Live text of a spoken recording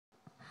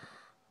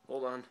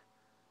Hold on.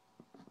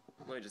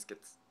 Let me just get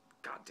this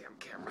goddamn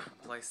camera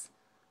in place.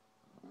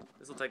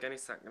 This will take any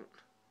second.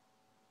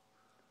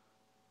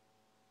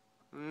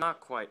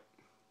 Not quite.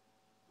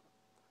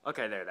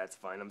 Okay, there, that's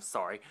fine. I'm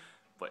sorry.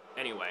 But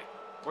anyway,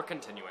 we're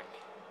continuing.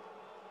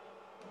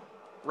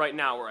 Right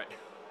now, we're at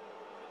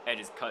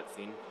Edge's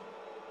cutscene.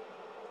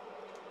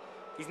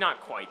 He's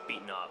not quite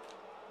beaten up,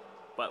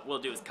 but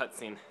we'll do his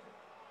cutscene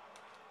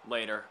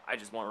later. I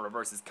just want to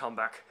reverse his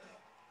comeback.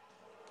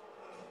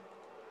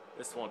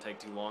 This won't take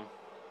too long.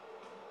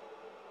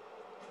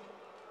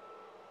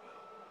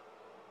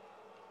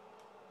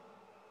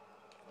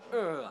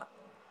 Ugh.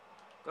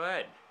 Go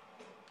ahead.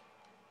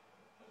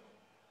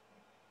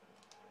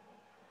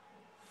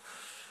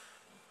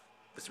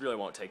 This really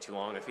won't take too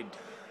long. If he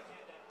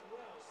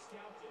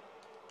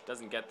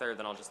doesn't get there,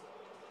 then I'll just...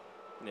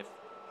 And if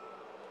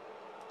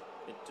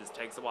it just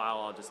takes a while,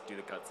 I'll just do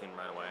the cutscene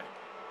right away.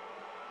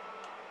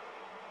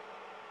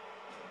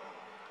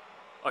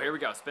 Oh, here we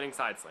go. Spinning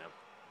side slam.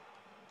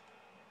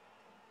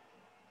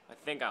 I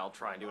think I'll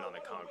try and do it on the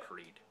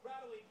concrete.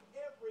 Rattling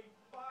every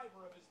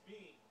fiber of his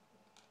being.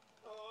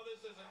 Oh, this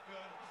isn't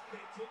good.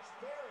 Vintage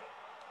Barrett.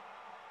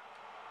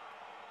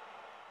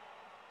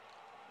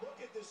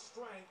 Look at this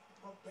strength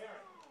from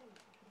Barrett.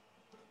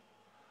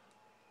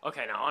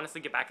 Okay, now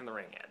honestly, get back in the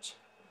ring, Edge.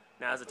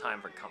 Now's the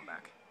time for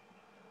comeback.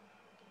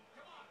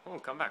 Oh,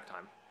 comeback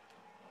time.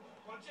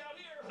 Watch out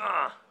here.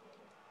 Ah.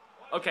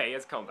 Okay, he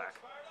has comeback.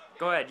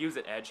 Go ahead, use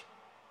it, Edge.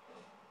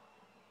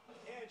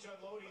 Edge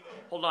unloading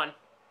there. Hold on.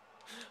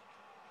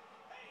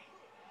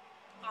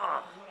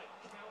 Ah. What a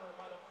counter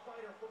by the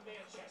fighter from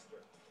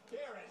Manchester.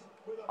 Barrett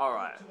with a All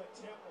right. boot to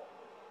the temple.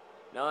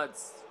 Now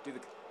let's do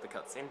the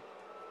cutscene.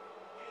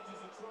 Edge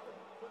is in trouble,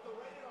 but the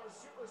rated R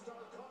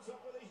superstar comes up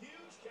with a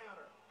huge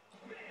counter.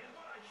 Man,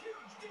 what a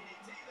huge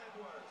DDT that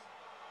was.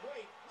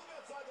 Wait, look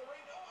outside the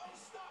ring. Oh,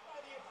 stopped by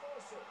the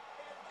enforcer.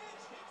 And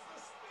Edge hits the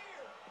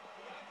spear.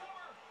 He got a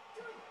cover.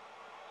 2, 3.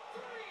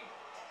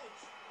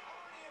 Edge,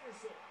 Arn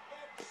Anderson,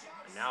 and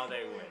John And now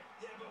they Cena. win.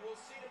 Yeah, but we'll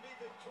see to be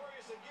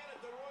victorious again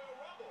at the Royal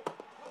Rumble.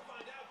 We'll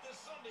find out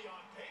this Sunday on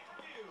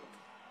pay-per-view.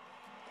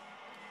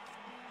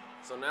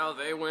 So now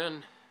they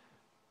win.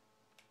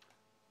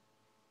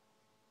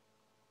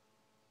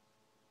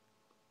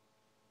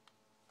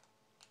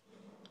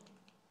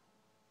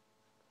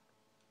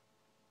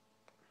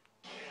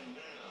 And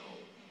now,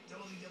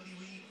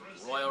 WWE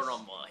presents Royal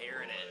Rumble,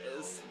 here it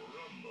is.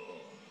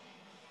 Rumble.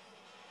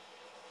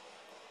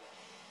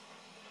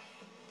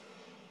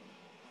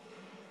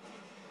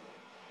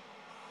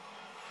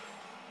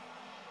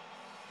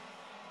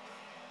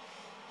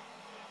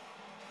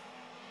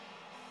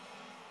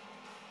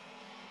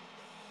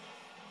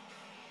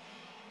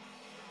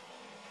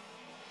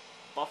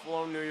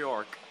 Buffalo, New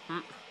York.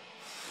 Come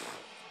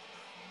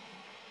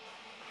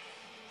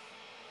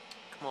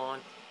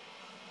on.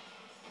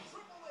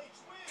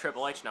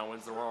 Triple H now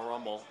wins the Royal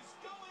Rumble.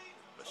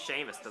 But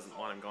Sheamus doesn't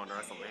want him going to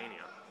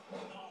WrestleMania. Oh,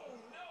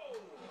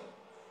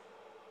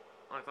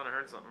 I thought I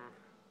heard something.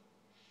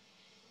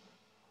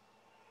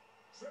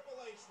 Triple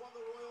H won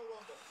the Royal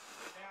Rumble.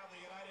 And now the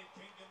United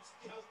Kingdom's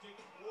Celtic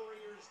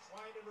Warriors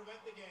trying to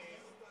prevent the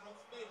game from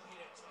making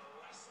it to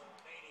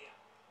WrestleMania.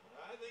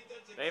 I think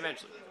that's They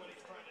eventually exactly what he's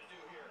trying to do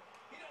here.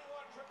 He doesn't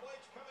want Triple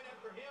H coming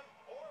after him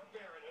or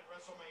Barrett at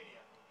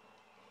WrestleMania.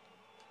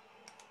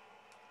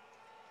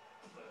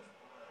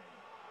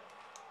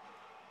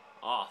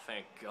 Oh,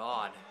 thank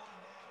God.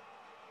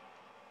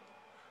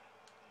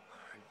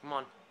 Come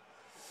on.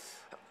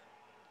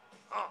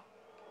 Oh,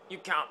 you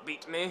can't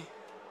beat me.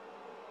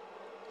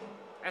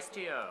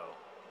 STO.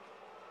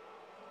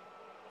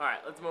 Alright,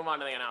 let's move on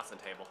to the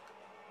announcement table.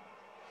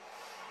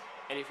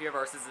 And if he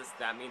reverses this,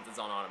 that means it's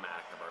on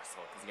automatic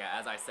reversal. Because, yeah,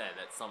 as I said,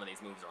 that some of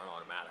these moves are on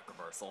automatic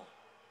reversal.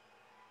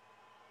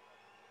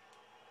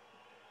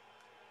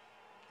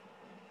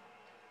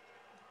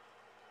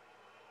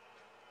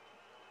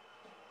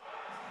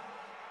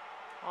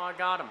 Oh, I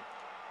got him.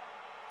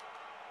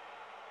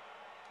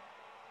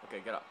 Okay,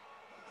 get up.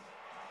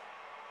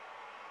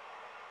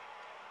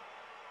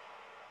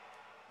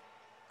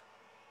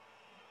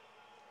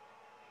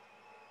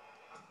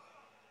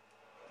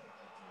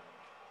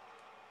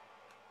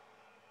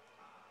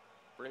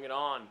 Bring it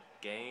on,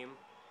 game.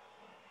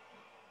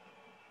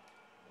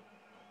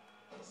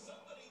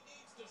 Somebody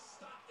needs to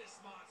stop this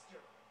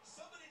monster.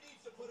 Somebody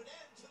needs to put an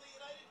end to the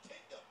United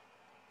Kingdom.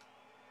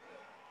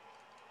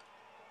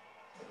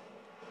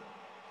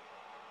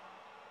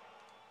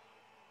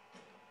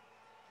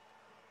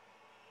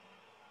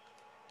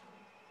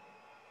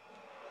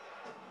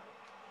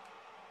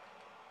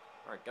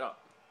 All right, get up.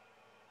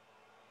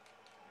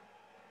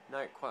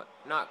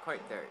 Not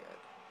quite there yet.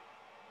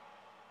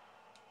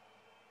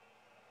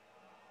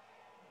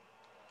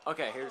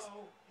 Okay, here's.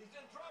 He's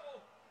in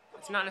trouble.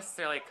 It's not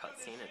necessarily a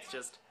cutscene. It's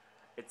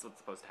what's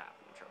supposed to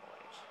happen in Triple H.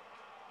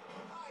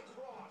 High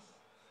cross.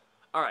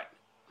 All right.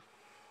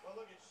 Well,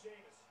 look at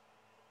Sheamus.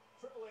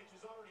 Triple H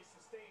has already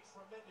sustained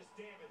tremendous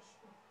damage.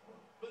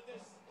 But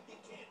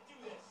he can't do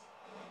this.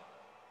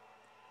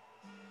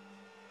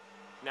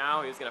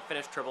 Now he's gonna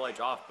finish Triple H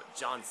off, but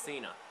John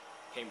Cena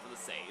came for the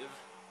save.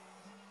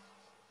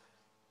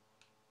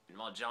 And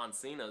while John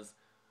Cena's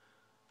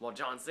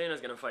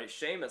gonna fight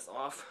Sheamus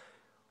off,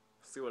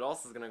 see what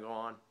else is gonna go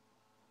on.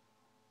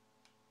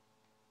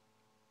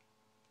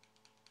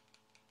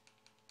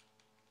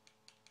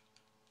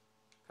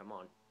 Come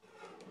on.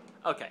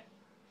 Okay.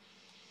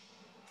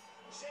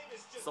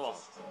 Sheamus just So,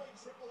 destroyed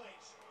Triple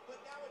H, but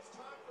now it's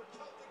time for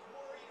Celtic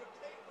Warrior to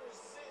pay for his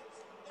sins.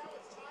 Now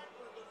it's time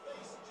for him to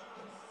face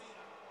John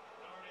Cena.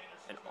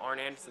 and Arn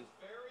Anderson.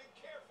 Very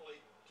carefully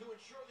to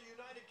ensure the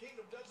United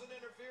Kingdom doesn't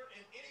interfere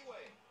in any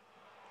way.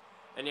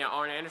 And yeah,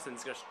 Arn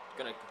Anderson's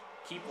gonna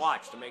keep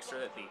watch to make sure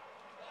that the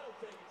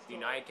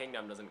United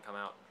Kingdom doesn't come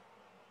out.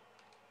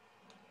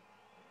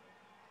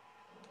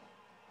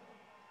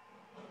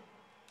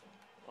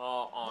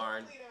 Oh,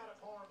 Arn. Clean out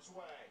of harm's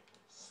way.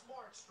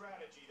 Smart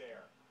strategy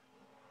there.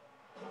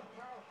 A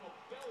powerful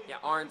belly. Yeah,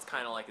 Arn's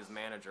kind of like his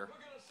manager. We're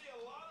going to see a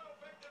lot of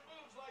effective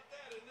moves like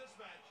that in this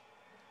match.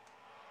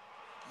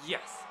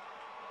 Yes.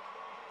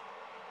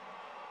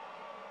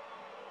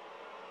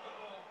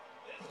 Uh-oh.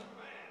 This is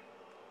bad.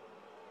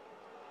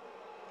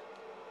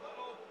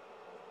 Uh-oh.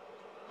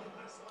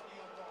 Last Monday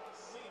on Raw,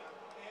 Cena,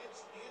 Edge,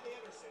 and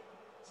Anderson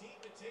team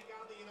to take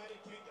on the United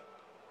Kingdom.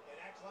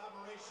 And that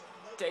collaboration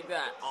led Take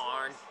that,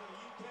 Arn. for the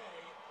UK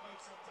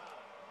quite some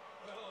time.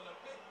 Well, and a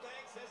big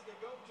thanks has to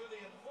go to the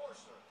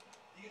enforcer.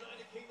 The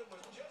United Kingdom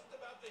was just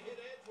about to hit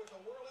Edge with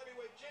the World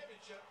Heavyweight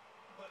Championship,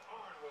 but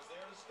Arn was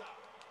there to stop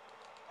it.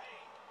 Hey!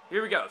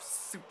 Here we go.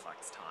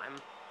 Suplex time.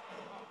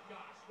 Oh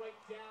gosh, right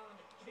down in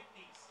the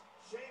kidneys.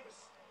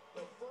 Sheamus,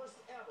 the first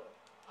ever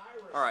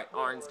Irish All right,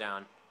 Arn's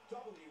down.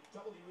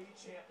 WWE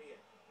champion.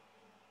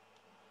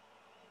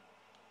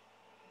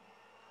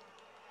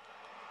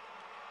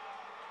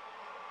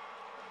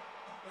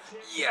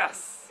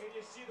 Yes! And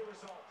you see the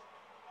result.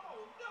 Oh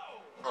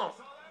no! Oh.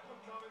 Saw that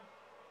one coming.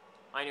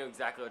 I knew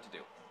exactly what to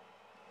do.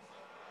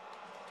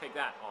 Take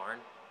that, Arn.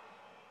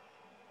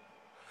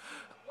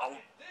 Oh,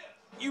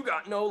 you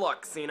got no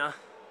luck, Cena.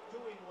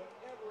 Doing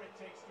whatever it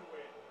takes to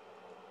win.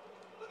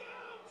 Look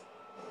out!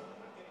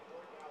 I'm getting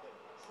word now that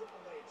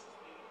Triple H is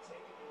being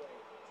taken away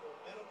to a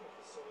medical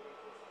facility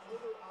for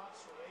further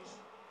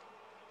observation.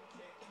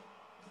 King,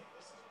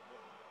 this is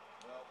good.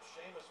 Well,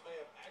 Sheamus may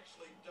have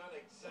actually done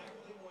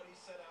exactly what he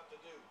set out to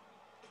do.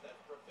 That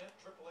prevent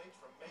Triple H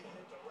from making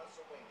it to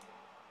WrestleMania.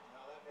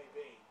 Now that may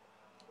be,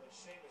 but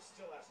Sheamus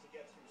still has to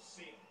get through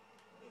Cena.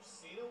 If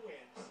Cena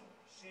wins,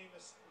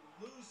 Sheamus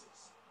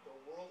loses the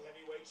World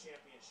Heavyweight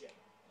Championship.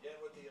 Yet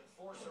with the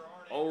enforcer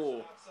Arn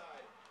Anderson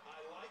outside, I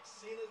like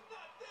Cena's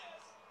not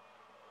this.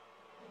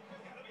 You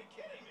gotta be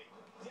kidding me.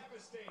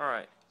 Devastating. All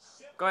right.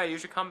 Go ahead,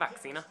 use your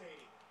comeback, Cena.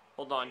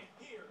 Hold on.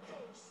 Here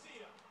goes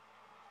Cena.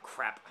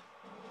 Crap.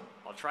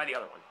 I'll try the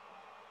other one.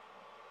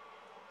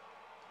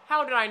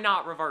 How did I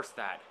not reverse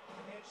that?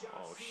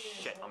 Oh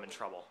shit, I'm in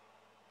trouble.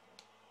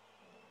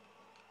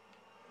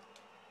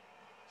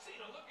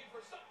 Cena looking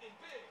for something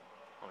big.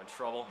 I'm in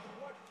trouble.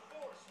 What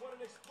force, what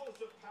an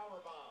explosive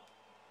power bomb.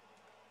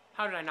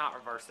 How did I not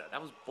reverse that?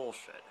 That was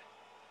bullshit.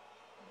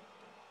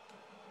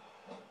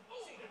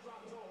 Cena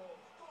dropped toe hold,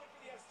 going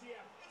for the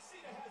STF, and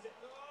Cena has it.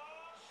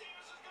 Oh,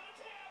 Sheamus is gonna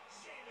tap.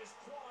 Sheamus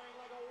crying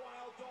like a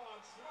wild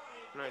dog,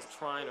 And he's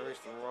trying to reach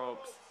the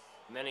ropes.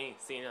 And then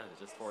Cena is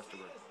just forced to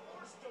break.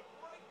 forced to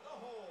break the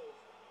hold.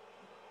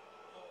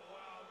 Oh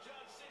wow,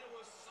 John Cena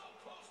was so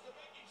close to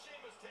making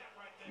Sheamus tap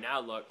right there.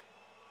 Now look,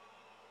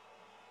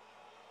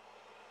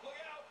 Look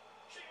out,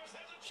 Sheamus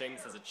has a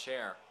Sheamus has a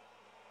chair.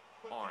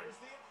 But Arn. there's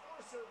the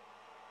enforcer.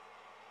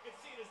 And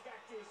Cena's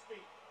back to his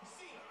feet.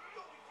 Cena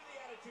going for the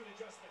attitude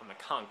adjustment. On the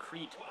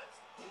concrete. What?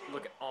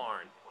 Look at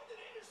Arn. What did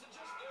Anderson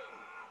just do?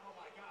 Oh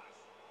my gosh.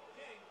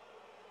 King,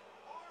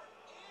 Arn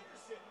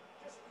Anderson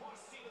just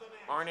cost Cena the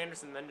match. Arn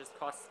Anderson then just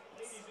cost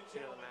Ladies and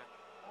Cena the gentlemen, match.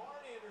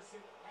 Arn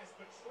Anderson has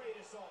betrayed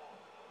us all.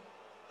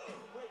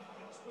 Right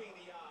between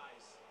the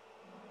eyes.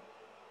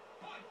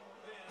 1,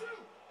 2,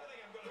 I think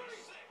I'm gonna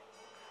be sick.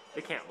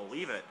 They can't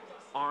believe it.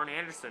 Arn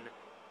Anderson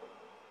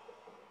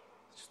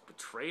just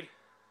betrayed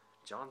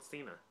John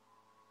Cena.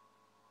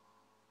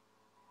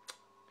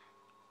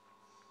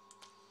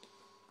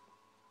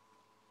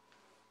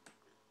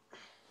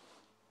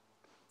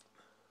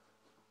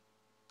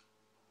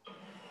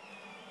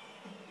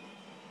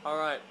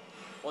 Alright,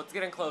 well it's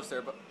getting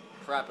closer, but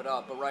to wrap it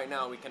up, but right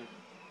now we can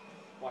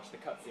watch the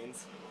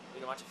cutscenes. We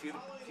can watch a few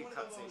Following one of the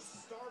cutscenes.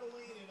 most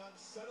startling and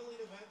unsettling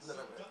events in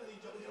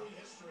WWE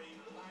history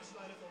last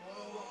night at the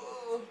Royal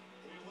Rumble,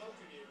 we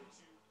welcome you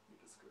to...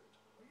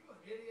 Are you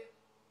an idiot?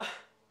 I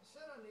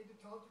said I need to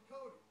talk to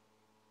Cody.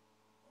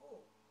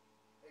 Oh,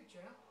 hey,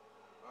 champ.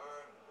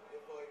 Arn,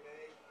 if I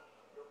may,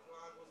 your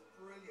plan was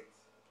brilliant.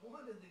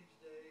 One of these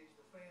days,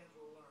 the fans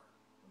will learn.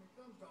 When it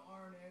comes to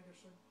Arn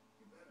Anderson,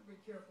 you better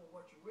be careful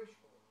what you wish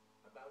for.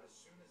 About as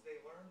soon as they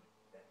learned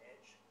that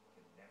Edge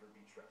can never be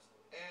trusted.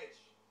 Edge,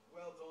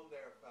 well done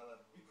there, fella.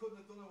 We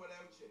couldn't have done it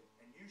without you.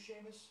 And you,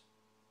 Sheamus,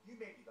 you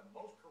may be the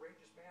most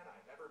courageous man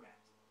I've ever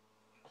met.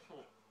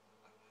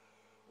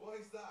 Why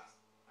is that?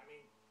 I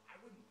mean, I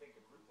wouldn't think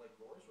a group like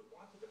yours would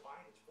want to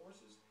divide its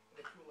forces in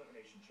the two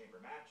Elimination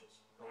Chamber matches.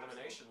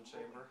 Elimination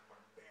Chamber.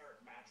 Barbaric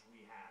match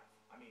we have.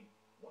 I mean,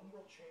 one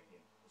world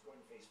champion is going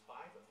to face 5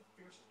 of the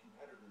fiercest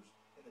competitors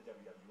in the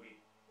WWE.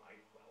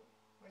 Right? Well,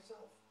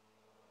 myself.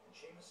 And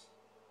Sheamus,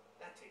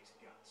 that takes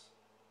guts.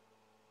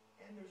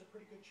 And there's a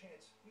pretty good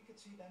chance we could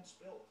see them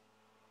spilled.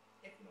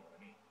 If you know what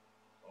I mean.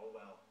 Oh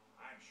well,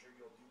 I'm sure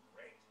you'll do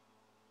great.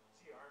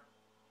 See you, Arn.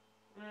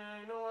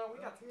 You know what?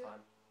 We got some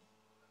time.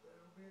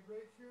 It'll be a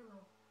great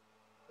funeral.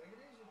 Take it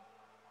easy.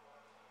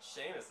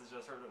 Sheamus has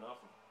just heard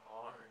enough of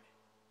Arn.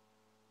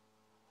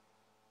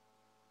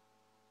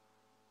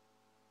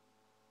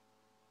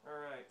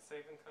 Alright,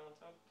 saving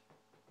content.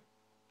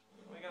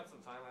 We got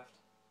some time left.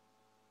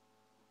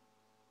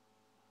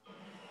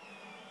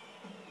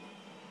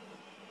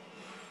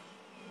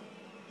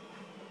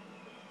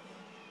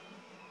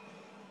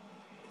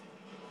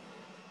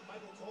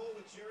 Michael Cole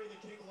with Jerry the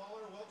King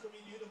Lawler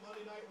welcoming you to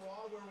Monday Night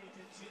Raw, where we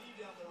continue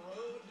down the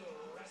road to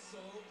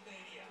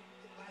WrestleMania.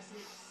 Last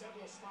week,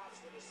 several spots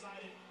were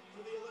decided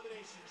for the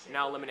Elimination Chamber.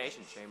 Now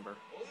Elimination Chamber.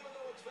 Well, even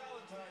though it's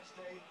Valentine's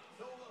Day,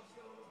 no love's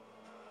going to...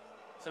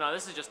 So now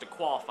this is just a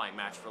qualifying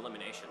match for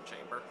Elimination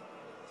Chamber.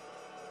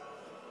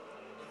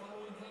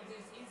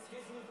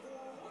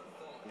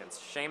 Against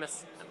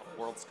Sheamus and the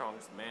world's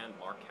strongest man,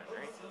 Mark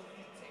Henry.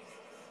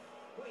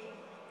 Weighing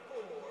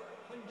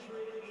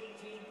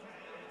 418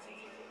 pounds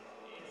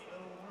is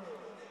the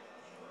world's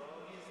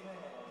strongest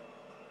man,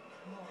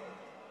 Mark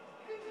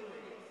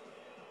Henry.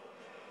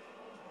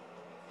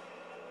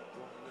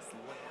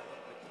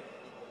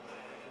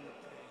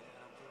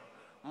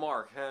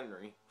 Mark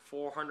Henry,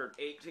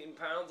 418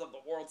 pounds of the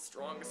world's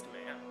strongest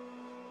man.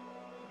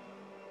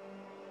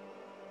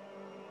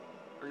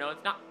 Or no,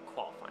 it's not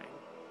qualifying.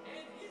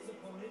 And his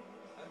opponent,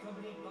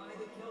 accompanied by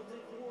the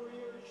Celtic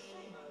warrior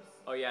Sheamus.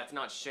 Oh yeah, it's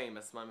not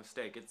Sheamus, my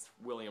mistake. It's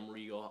William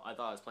Regal. I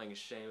thought I was playing as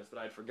Sheamus, but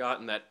I'd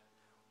forgotten that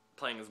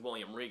playing as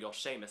William Regal,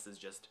 Sheamus is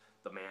just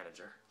the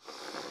manager.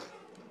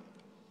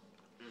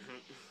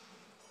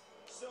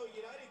 So,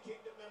 United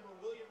Kingdom member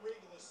William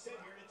Regal is sent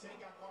here to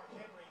take on Mark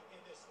Henry in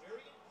this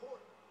very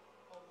important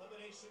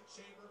Elimination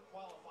Chamber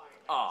qualifying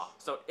match.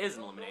 So it is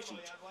an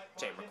Elimination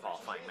Chamber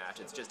qualifying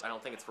match. It's just, I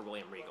don't think it's for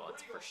William Regal,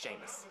 it's for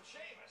Sheamus.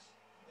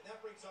 And that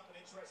brings up an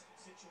interesting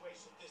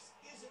situation. This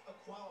isn't a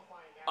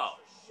qualifying match Oh.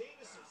 for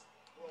Sheamus's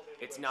World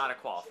Heavyweight It's not a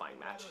Championship. qualifying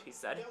match, he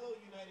said. Fellow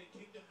United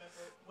Kingdom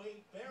member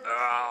Wade Barrett.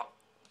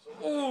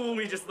 Ooh,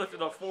 he just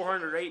lifted a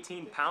 418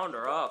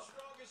 pounder up.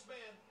 Strongest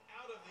man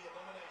out of the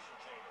Elimination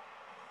Chamber.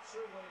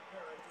 Sure, Wade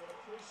Barrett would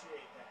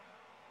appreciate that.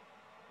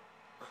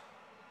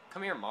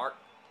 Come here, Mark.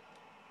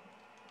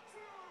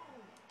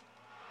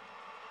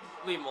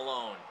 Leave him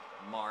alone,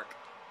 Mark.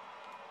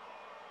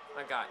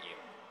 I got you.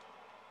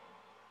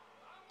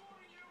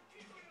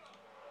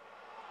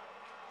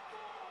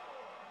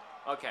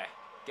 Okay,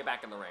 get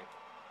back in the ring.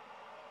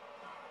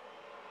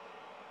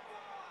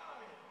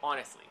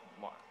 Honestly,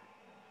 Mark.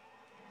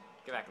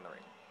 Get back in the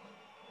ring.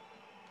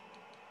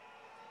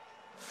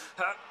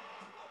 Ha!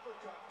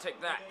 Uppercut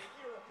Take that. with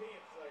a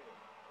European flavor.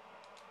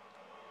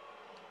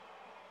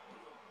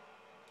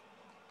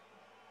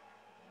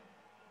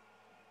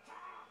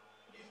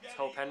 Let's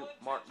hope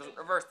Mark doesn't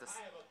reverse this.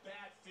 I have a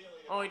bad feeling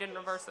Oh, he about didn't this.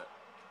 reverse it.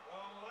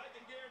 Well, I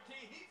can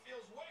guarantee he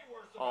feels way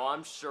worse Oh, about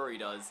I'm sure he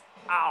does.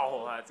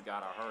 Ow, that's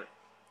gotta hurt.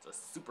 It's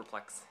a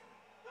superplex.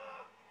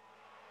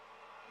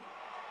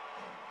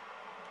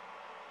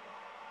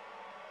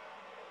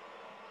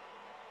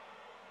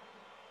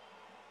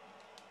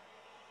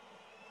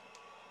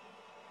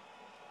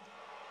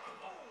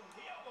 Oh,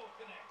 the elbow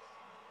connects.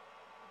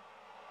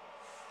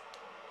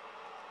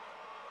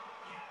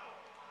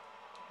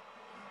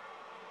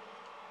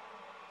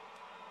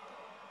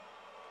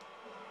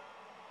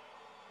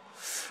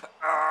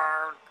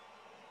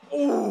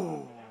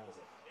 Ooh. That was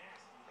a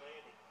nasty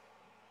landing.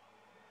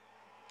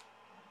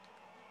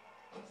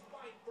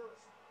 Spine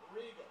first,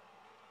 Regal.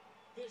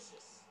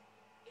 Vicious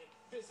and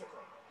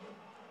physical.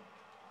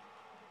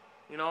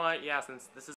 You know what? Yeah, since this is